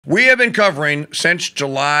We have been covering since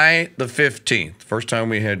July the 15th, first time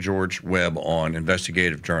we had George Webb on,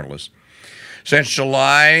 investigative journalist. Since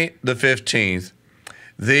July the 15th,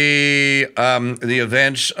 the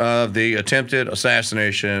events of the attempted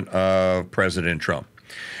assassination of President Trump.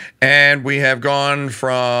 And we have gone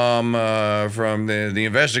from the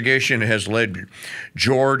investigation has led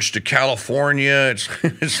George to California.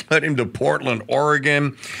 It's led him to Portland,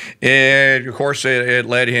 Oregon. Of course, it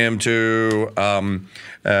led him to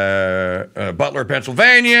Butler,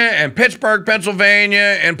 Pennsylvania, and Pittsburgh,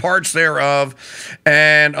 Pennsylvania, and parts thereof,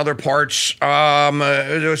 and other parts.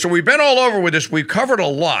 So we've been all over with this. We've covered a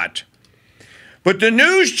lot. But the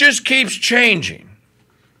news just keeps changing.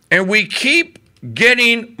 And we keep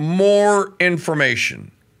getting more information.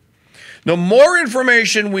 The more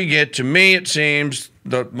information we get, to me, it seems,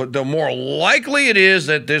 the more likely it is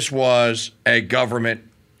that this was a government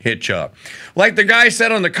hit job. Like the guy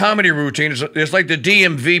said on the comedy routine, it's like the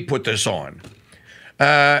DMV put this on.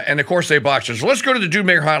 And, of course, they boxed it. So let's go to the Dude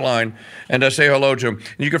Maker hotline and say hello to him. And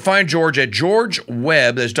you can find George at George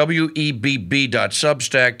Webb. That's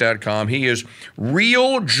WEBB.substack.com. He is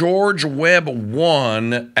Real George Webb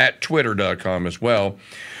 1 at Twitter.com as well.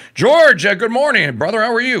 George, good morning, brother.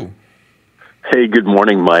 How are you? Hey, good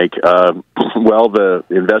morning, Mike. Well, the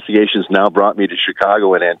investigation's now brought me to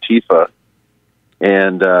Chicago and Antifa.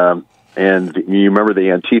 And you remember the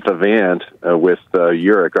Antifa van with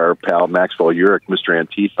Urich, our pal Maxwell Urich, Mr.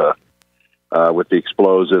 Antifa, with the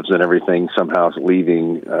explosives and everything, somehow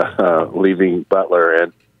leaving Butler.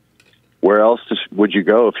 And where else would you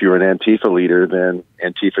go if you were an Antifa leader than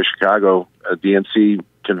Antifa Chicago DNC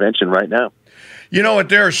convention right now? You know what?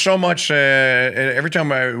 There's so much. Every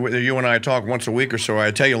time you and I talk once a week or so,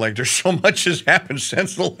 I tell you, like, there's so much has happened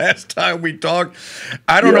since the last time we talked.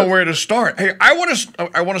 I don't know where to start. Hey, I want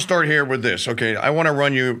to start here with this. Okay, I want to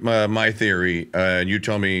run you my theory, and you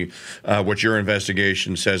tell me what your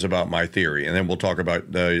investigation says about my theory, and then we'll talk about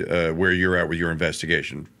where you're at with your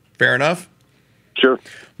investigation. Fair enough? Sure.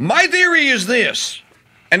 My theory is this.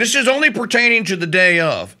 And this is only pertaining to the day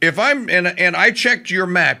of. If I'm and I checked your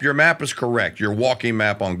map is correct, your walking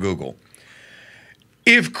map on Google.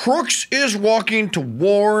 If Crooks is walking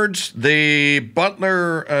towards the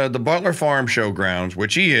Butler Farm Show grounds,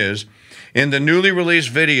 which he is, in the newly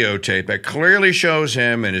released videotape that clearly shows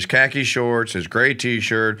him in his khaki shorts, his gray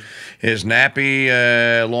T-shirt, his nappy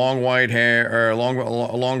long white hair, or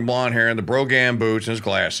long blonde hair, and the Brogan boots and his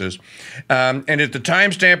glasses. And if the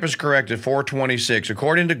timestamp is correct at 4:26,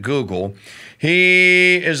 according to Google,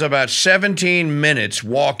 he is about 17 minutes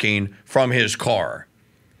walking from his car.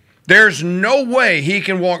 There's no way he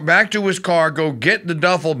can walk back to his car, go get the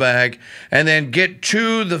duffel bag, and then get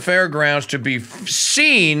to the fairgrounds to be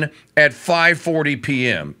seen at 5:40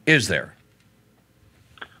 p.m., is there?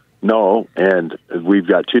 No, and we've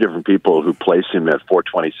got two different people who place him at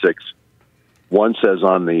 4:26. One says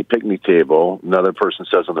on the picnic table, another person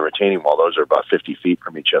says on the retaining wall. Those are about 50 feet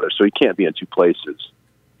from each other, so he can't be in two places.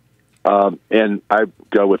 And I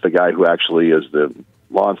go with the guy who actually is the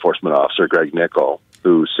law enforcement officer, Greg Nickel,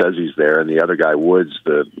 who says he's there, and the other guy, Woods,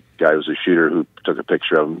 the guy who's a shooter who took a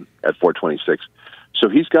picture of him at 4:26. So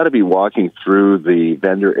he's got to be walking through the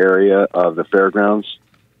vendor area of the fairgrounds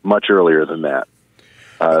much earlier than that.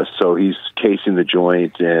 So he's casing the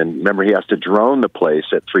joint, and remember, he has to drone the place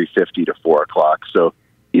at 3:50 to 4 o'clock. So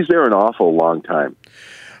he's there an awful long time.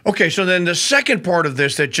 Okay, so then the second part of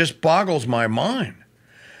this that just boggles my mind.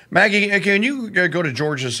 Maggie, can you go to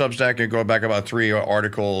George's Substack and go back about 3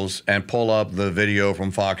 articles and pull up the video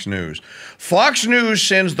from Fox News? Fox News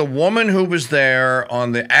sends the woman who was there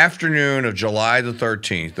on the afternoon of July the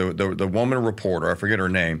 13th, the woman reporter, I forget her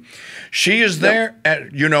name. She is there,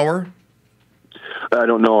 you know her? I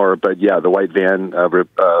don't know her, but yeah, the white van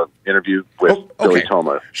interview with Billy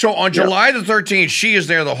Toma. So on July the 13th, she is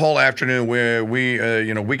there the whole afternoon. Where we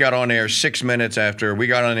got on air 6 minutes after we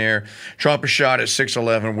got on air. Trump is shot at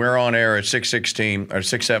 6:11. We're on air at 6:16 or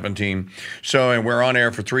 6:17. So, and we're on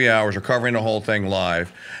air for 3 hours. We're covering the whole thing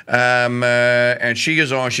live. And she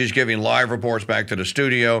is on. She's giving live reports back to the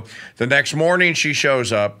studio. The next morning, she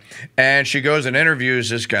shows up and she goes and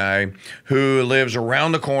interviews this guy who lives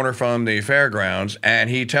around the corner from the fairgrounds.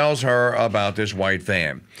 And he tells her about this white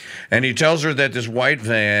van. And he tells her that this white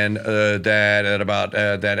van,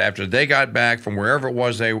 that after they got back from wherever it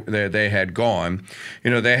was they had gone,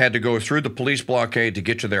 they had to go through the police blockade to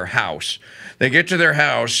get to their house. They get to their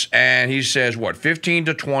house, and he says, 15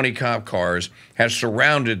 to 20 cop cars had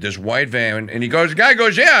surrounded this white van. And the guy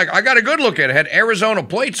goes, yeah, I got a good look at it. It had Arizona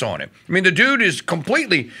plates on it. I mean, the dude is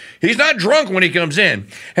he's not drunk when he comes in.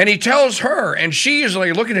 And he tells her, and she is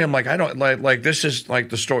like looking at him like, I don't, like this is like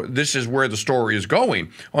the story. This is where the story is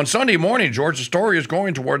going. On Sunday morning, George, the story is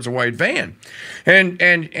going towards the white van,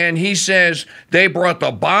 and he says they brought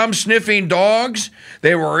the bomb sniffing dogs.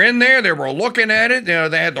 They were in there. They were looking at it. You know,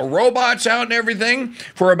 they had the robots out and everything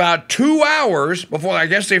for about 2 hours before I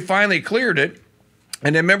guess they finally cleared it.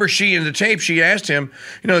 And then remember, in the tape, she asked him,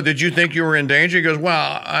 you know, did you think you were in danger? He goes,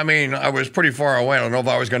 well, I mean, I was pretty far away. I don't know if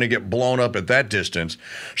I was going to get blown up at that distance.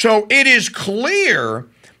 So it is clear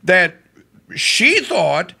that she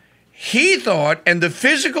thought, he thought, and the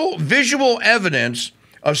visual evidence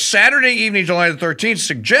of Saturday evening, July the 13th,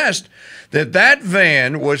 suggests that that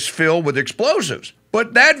van was filled with explosives.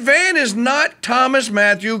 But that van is not Thomas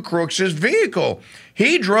Matthew Crooks's vehicle.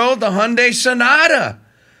 He drove the Hyundai Sonata.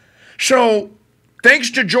 So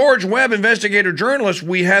thanks to George Webb, investigative journalist,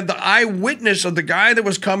 we had the eyewitness of the guy that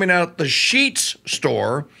was coming out the Sheetz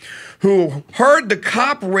store who heard the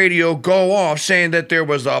cop radio go off saying that there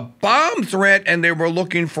was a bomb threat and they were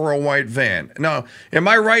looking for a white van. Now, am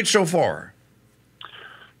I right so far?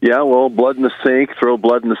 Yeah, well, blood in the sink, throw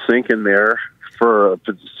blood in the sink in there for a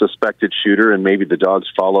suspected shooter, and maybe the dogs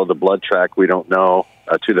follow the blood track, we don't know,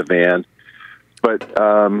 to the van. But,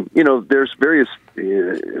 you know, there's various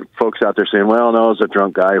folks out there saying, well, no, it's a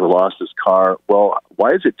drunk guy who lost his car. Well,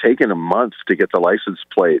 why is it taking a month to get the license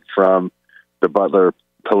plate from the Butler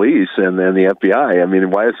police and then the FBI? I mean,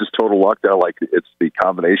 why is this total lockdown like it's the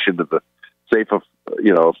combination of the safe of,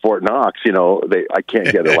 you know, Fort Knox? You know, I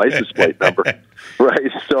can't get a license plate number.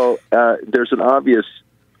 Right. So there's an obvious,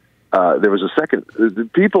 there was a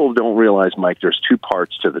second, people don't realize, Mike, there's two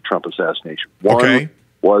parts to the Trump assassination. One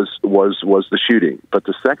was the shooting, but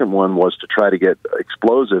the second one was to try to get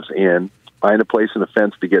explosives in, find a place in the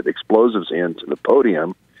fence to get explosives into the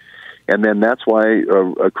podium, and then that's why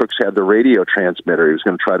Crooks had the radio transmitter. He was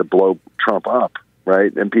going to try to blow Trump up,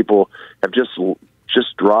 right? And people have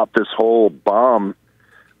just dropped this whole bomb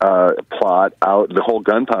plot out, the whole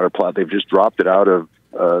gunpowder plot. They've just dropped it out of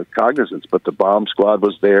cognizance. But the bomb squad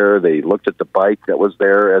was there. They looked at the bike that was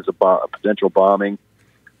there as a potential bombing.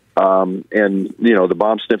 And, you know, the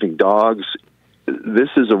bomb-sniffing dogs, this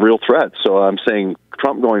is a real threat. So I'm saying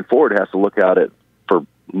Trump going forward has to look at it for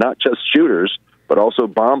not just shooters, but also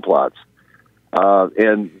bomb plots.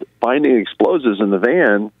 And finding explosives in the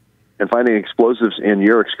van and finding explosives in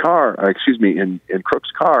Urich's car, in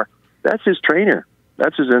Crook's car, that's his trainer.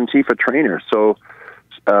 That's his Antifa trainer. So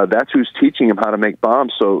that's who's teaching him how to make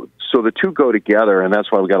bombs. So the two go together, and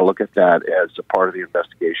that's why we got to look at that as a part of the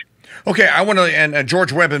investigation. Okay, I want to, and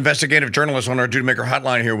George Webb, investigative journalist on our Dude Maker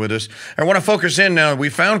hotline here with us. I want to focus in now. We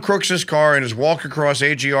found Crooks's car in his walk across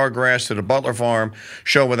AGR grass to the Butler farm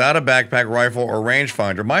show without a backpack, rifle, or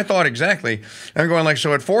rangefinder. My thought exactly, I'm going like,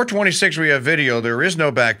 so at 4:26 we have video, there is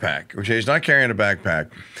no backpack. Okay, he's not carrying a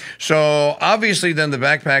backpack. So obviously then the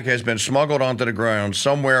backpack has been smuggled onto the ground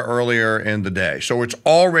somewhere earlier in the day. So it's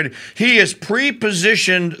already, he has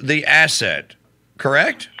pre-positioned the asset,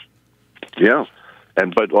 correct? Yeah.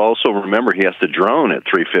 But also remember, he has the drone at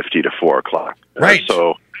 3:50 to 4 o'clock. Right.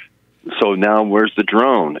 So now where's the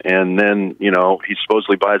drone? And then, you know, he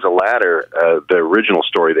supposedly buys a ladder. The original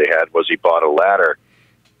story they had was he bought a ladder.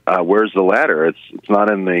 Where's the ladder? It's not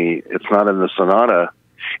in the Sonata.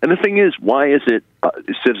 And the thing is, why is it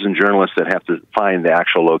citizen journalists that have to find the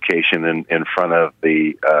actual location in front of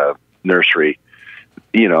the nursery?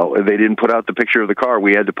 You know, they didn't put out the picture of the car.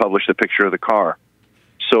 We had to publish the picture of the car.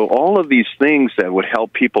 So all of these things that would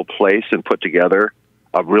help people place and put together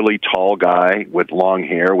a really tall guy with long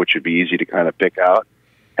hair, which would be easy to kind of pick out,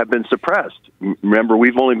 have been suppressed. Remember,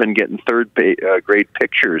 we've only been getting third-grade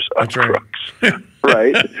pictures of Crooks,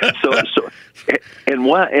 right? And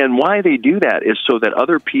why they do that is so that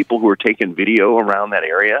other people who are taking video around that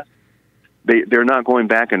area, they're not going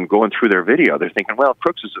back and going through their video. They're thinking, well,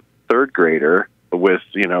 Crooks is a third grader with,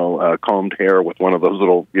 you know, combed hair with one of those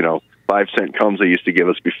little, you know, 5-cent combs they used to give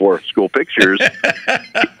us before school pictures.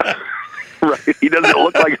 Right? He doesn't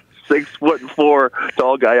look like a 6'4"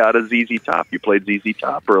 tall guy out of ZZ Top. You played ZZ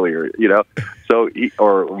Top earlier, you know. So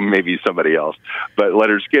or maybe somebody else, but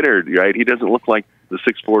Leonard Skinner, right? He doesn't look like the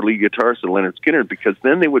 6'4" lead guitarist of Leonard Skinner, because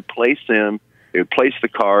then they would place him. They would place the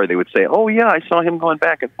car. They would say, "Oh yeah, I saw him going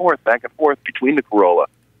back and forth between the Corolla."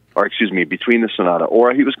 Or between the Sonata,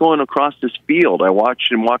 or he was going across this field. I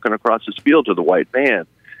watched him walking across this field to the white van,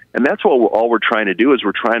 and that's what all we're trying to do is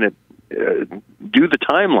we're trying to do the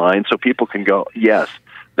timeline so people can go, yes,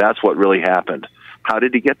 that's what really happened. How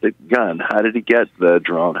did he get the gun? How did he get the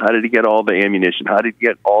drone? How did he get all the ammunition? How did he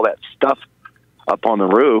get all that stuff up on the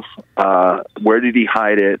roof? Where did he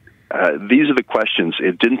hide it? These are the questions.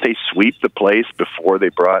 Didn't they sweep the place before they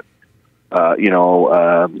brought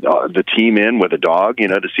the team in with a dog, to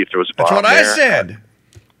see if there was a bomb. That's what I said.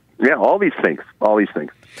 Yeah, all these things.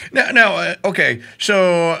 Now, okay,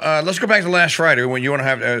 so let's go back to last Friday when you want to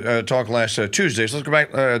have talk last Tuesday. So let's go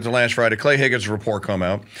back to last Friday. Clay Higgins' report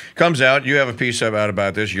comes out. You have a piece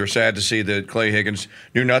about this. You're sad to see that Clay Higgins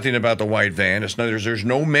knew nothing about the white van. There's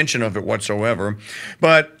no mention of it whatsoever.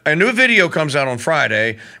 But a new video comes out on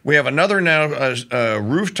Friday. We have another now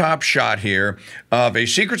rooftop shot here of a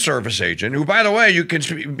Secret Service agent who, by the way, you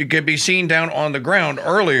can be seen down on the ground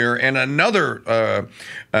earlier in another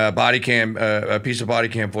body cam, a piece of body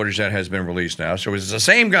cam footage that has been released now. So it's the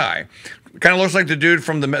same guy. Kind of looks like the dude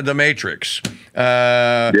from the Matrix.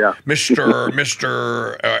 Mr.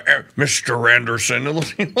 Anderson.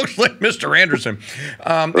 He looks like Mr. Anderson.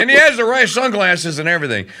 And he has the right sunglasses and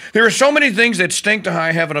everything. There are so many things that stink to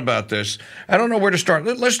high heaven about this. I don't know where to start.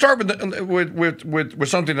 Let's start with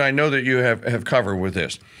something that I know that you have covered with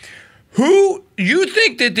this. Who you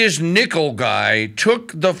think that this Nickel guy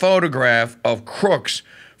took the photograph of Crooks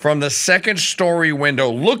from the second-story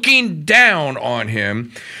window, looking down on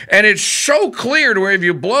him, and it's so clear to where if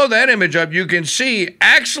you blow that image up, you can see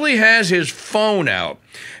actually has his phone out.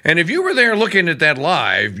 And if you were there looking at that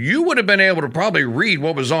live, you would have been able to probably read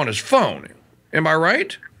what was on his phone. Am I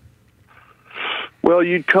right? Well,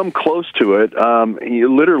 you'd come close to it.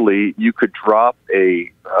 You could drop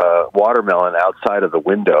a watermelon outside of the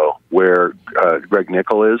window where Greg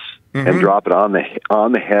Nickel is, and drop it on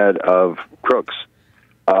the head of Crooks,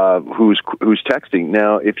 who's texting.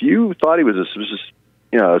 Now, if you thought he was a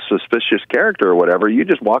suspicious character or whatever, you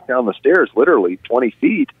just walk down the stairs, literally 20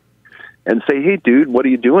 feet, and say, "Hey, dude, what are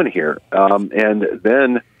you doing here?" And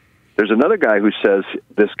then there's another guy who says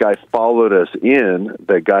this guy followed us in.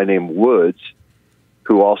 The guy named Woods,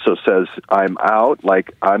 who also says, "I'm out,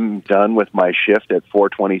 like I'm done with my shift at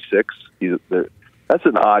 4:26. That's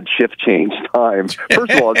an odd shift change time.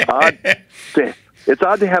 First of all, it's odd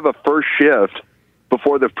to have a first shift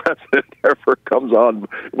before the president ever comes on.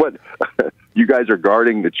 What, you guys are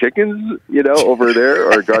guarding the chickens, over there,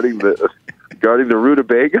 or guarding the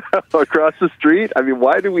rutabaga across the street? I mean,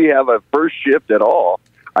 why do we have a first shift at all?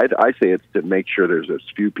 I say it's to make sure there's as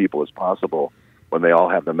few people as possible when they all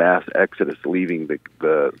have the mass exodus leaving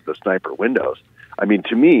the sniper windows. I mean,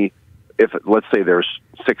 to me, if let's say there's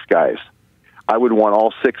 6 guys, I would want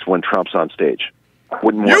all 6 when Trump's on stage. I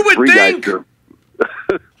wouldn't want 3 guys to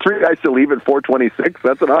 3 guys to leave at 4:26.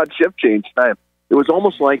 That's an odd shift change time. It was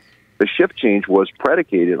almost like the shift change was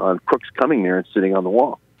predicated on Crooks coming there and sitting on the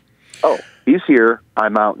wall. Oh, he's here.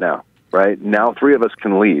 I'm out now. Right now, 3 of us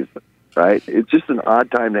can leave. Right? It's just an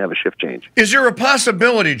odd time to have a shift change. Is there a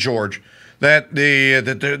possibility, George, that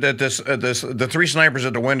the 3 snipers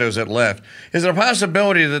at the windows that left, is there a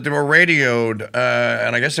possibility that they were radioed,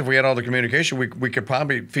 and I guess if we had all the communication, we could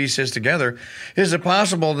probably piece this together. Is it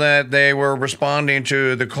possible that they were responding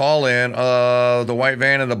to the call-in of the white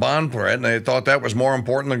van and the bomb threat, and they thought that was more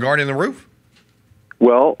important than guarding the roof?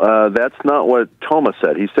 Well, that's not what Thomas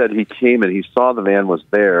said. He said he came and he saw the van was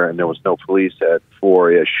there, and there was no police at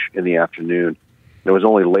 4-ish in the afternoon. It was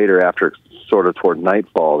only later, after sort of toward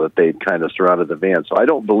nightfall, that they'd kind of surrounded the van. So I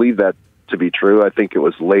don't believe that to be true. I think it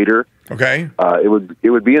was later. Okay. It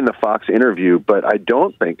would be in the Fox interview, but I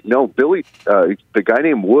don't think. No, Billy, the guy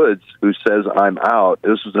named Woods, who says I'm out.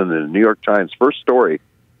 This was in the New York Times first story.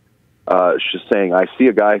 She's saying, I see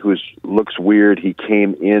a guy who looks weird. He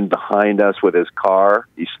came in behind us with his car.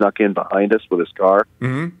 He snuck in behind us with his car.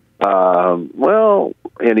 And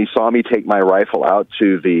he saw me take my rifle out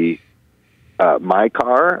to the my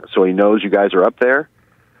car, so he knows you guys are up there.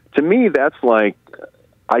 To me, that's like,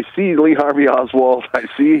 I see Lee Harvey Oswald. I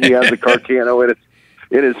see he has a Carcano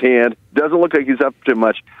in his hand. Doesn't look like he's up to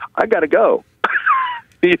much. I got to go.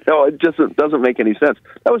 It just doesn't make any sense.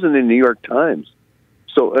 That was in the New York Times.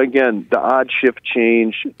 So, again, the odd shift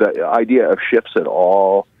change, the idea of shifts at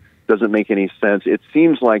all doesn't make any sense. It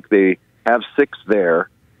seems like they have 6 there.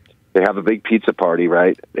 They have a big pizza party,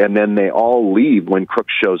 right? And then they all leave when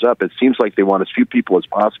Crooks shows up. It seems like they want as few people as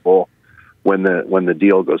possible when the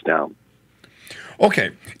deal goes down.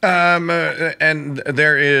 Okay, and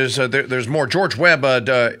there's more. George Webb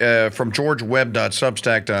from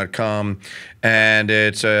georgewebb.substack.com, and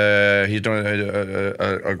it's he's doing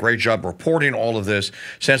a great job reporting all of this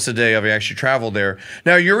since the day of he actually traveled there.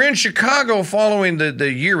 Now, you're in Chicago following the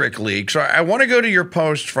Urich leak, so I want to go to your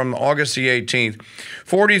post from August the 18th.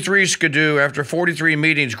 43 Skidoo, after 43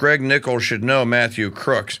 meetings, Greg Nichols should know Matthew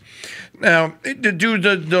Crooks. Now, do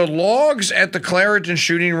the logs at the Clareton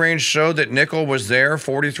shooting range show that Nickel was there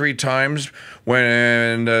 43 times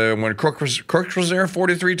when Crooks was there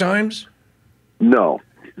 43 times? No,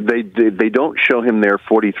 They don't show him there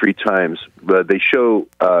 43 times, but they show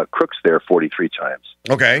Crooks there 43 times.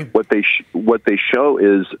 Okay. What they show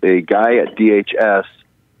is a guy at DHS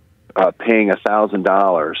paying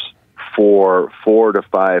 $1,000 for 4 to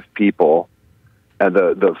 5 people, and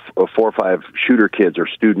the 4 or 5 shooter kids or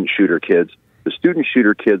student shooter kids. The student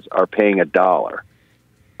shooter kids are paying $1.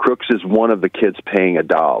 Crooks is one of the kids paying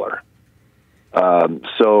 $1.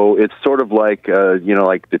 So it's sort of like,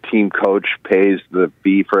 like the team coach pays the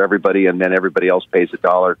fee for everybody, and then everybody else pays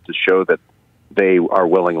 $1 to show that they are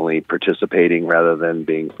willingly participating rather than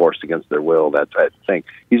being forced against their will, that type of thing.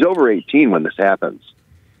 He's over 18 when this happens.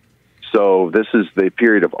 So this is the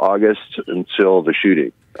period of August until the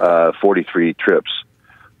shooting, 43 trips.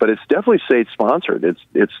 But it's definitely state-sponsored.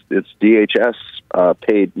 It's DHS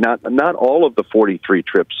paid. Not all of the 43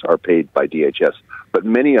 trips are paid by DHS, but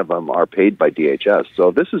many of them are paid by DHS.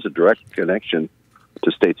 So this is a direct connection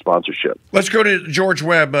to state sponsorship. Let's go to George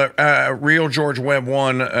Webb, Real George Webb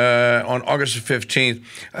 1 on August 15th.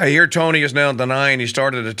 Here Tony is now denying he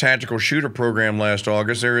started a tactical shooter program last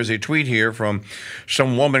August. There is a tweet here from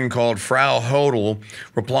some woman called Frau Hodel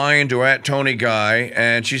replying to @TonyGuy,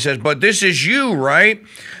 and she says, but this is you, right?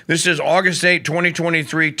 This is August 8,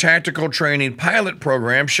 2023 Tactical Training Pilot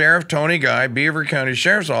Program, Sheriff Tony Guy, Beaver County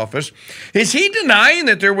Sheriff's Office. Is he denying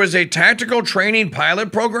that there was a tactical training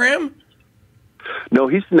pilot program? No,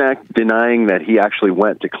 he's denying that he actually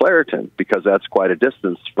went to Clairton, because that's quite a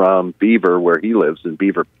distance from Beaver, where he lives in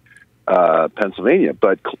Beaver, Pennsylvania.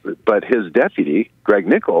 But his deputy, Greg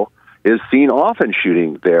Nickel, is seen often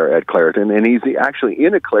shooting there at Clairton, and he's actually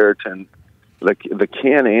in a Clairton. The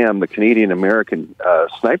Can-Am, the Canadian-American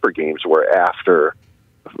sniper games were after.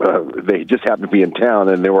 They just happened to be in town,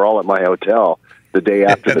 and they were all at my hotel the day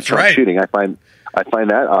after the Trump shooting. I find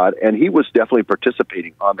that odd, and he was definitely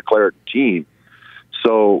participating on the Clairton team.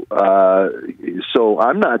 So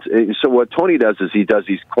I'm not. So what Tony does is he does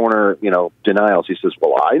these corner, denials. He says,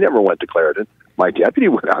 "Well, I never went to Clairton. My deputy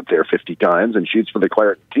went out there 50 times and shoots for the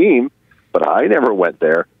Clairton team, but I never went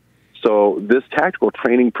there." So this tactical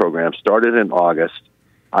training program started in August.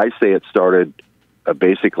 I say it started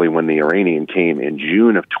basically when the Iranian came in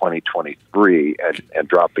June of 2023 and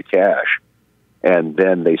dropped the cash, and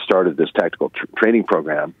then they started this tactical training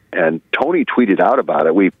program. And Tony tweeted out about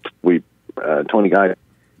it. Tony Guy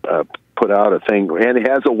put out a thing, and it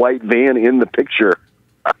has a white van in the picture.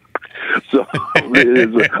 So I'm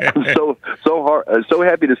so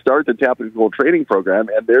happy to start the tactical training program,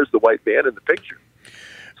 and there's the white van in the picture.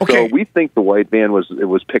 Okay. So we think the white van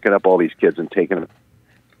was picking up all these kids and taking them.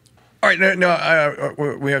 All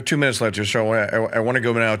right, we have 2 minutes left here, so I want to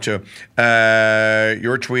go now to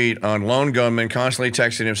your tweet on lone gunman constantly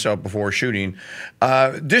texting himself before shooting.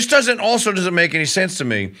 This doesn't make any sense to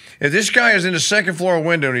me. If this guy is in the second floor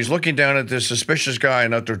window and he's looking down at this suspicious guy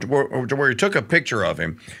and up to where he took a picture of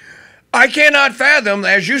him, I cannot fathom,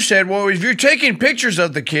 as you said, well, if you're taking pictures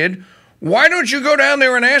of the kid, why don't you go down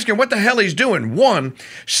there and ask him what the hell he's doing? One.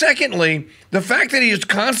 Secondly, the fact that he is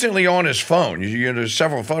constantly on his phone, there's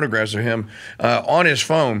several photographs of him on his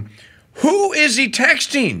phone. Who is he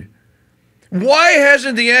texting? Why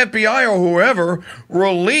hasn't the FBI or whoever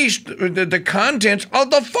released the contents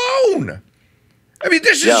of the phone? I mean,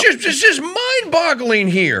 this is mind-boggling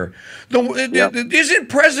here. Isn't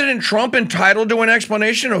President Trump entitled to an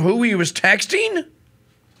explanation of who he was texting?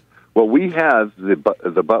 Well, we have the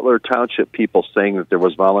Butler Township people saying that there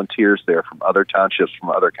was volunteers there from other townships from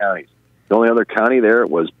other counties. The only other county there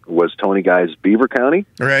was Tony Guy's Beaver County,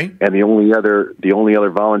 right? And the only other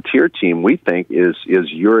volunteer team we think is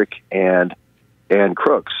Urick and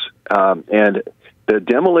Crooks, and the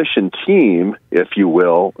demolition team, if you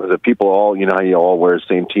will, the people all how you all wear the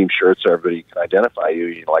same team shirts so everybody can identify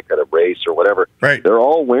you like at a race or whatever. Right? They're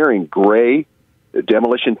all wearing gray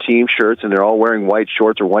demolition team shirts, and they're all wearing white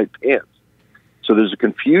shorts or white pants. So there's a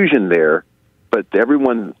confusion there, but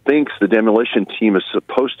everyone thinks the demolition team is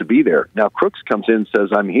supposed to be there. Now Crooks comes in and says,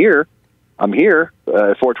 I'm here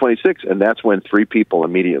at 426, and that's when 3 people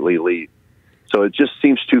immediately leave. So it just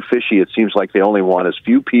seems too fishy. It seems like they only want as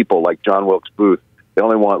few people like John Wilkes Booth. They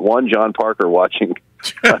only want one John Parker watching,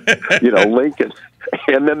 Lincoln.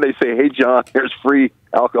 And then they say, hey, John, there's free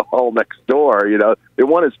alcohol next door. They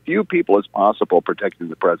want as few people as possible protecting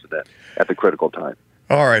the president at the critical time.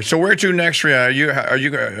 All right. So where to next, Rhea? Are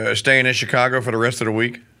you staying in Chicago for the rest of the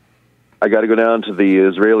week? I got to go down to the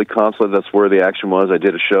Israeli consulate. That's where the action was. I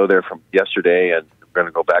did a show there from yesterday, and we're going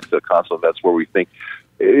to go back to the consulate. That's where we think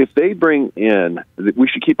if they bring in, we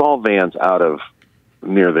should keep all vans out of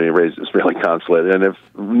near the Israeli consulate, and if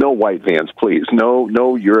no white vans, please, no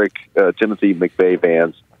Urick, Timothy McVeigh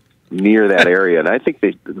vans, near that area. And I think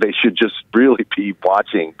they should just really be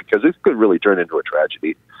watching, because this could really turn into a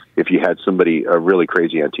tragedy if you had somebody, a really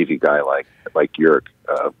crazy Antifa guy like Yerk,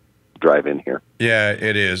 drive in here. Yeah,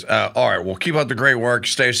 it is. All right, well, keep up the great work.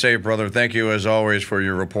 Stay safe, brother. Thank you, as always, for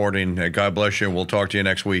your reporting. God bless you. We'll talk to you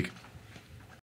next week.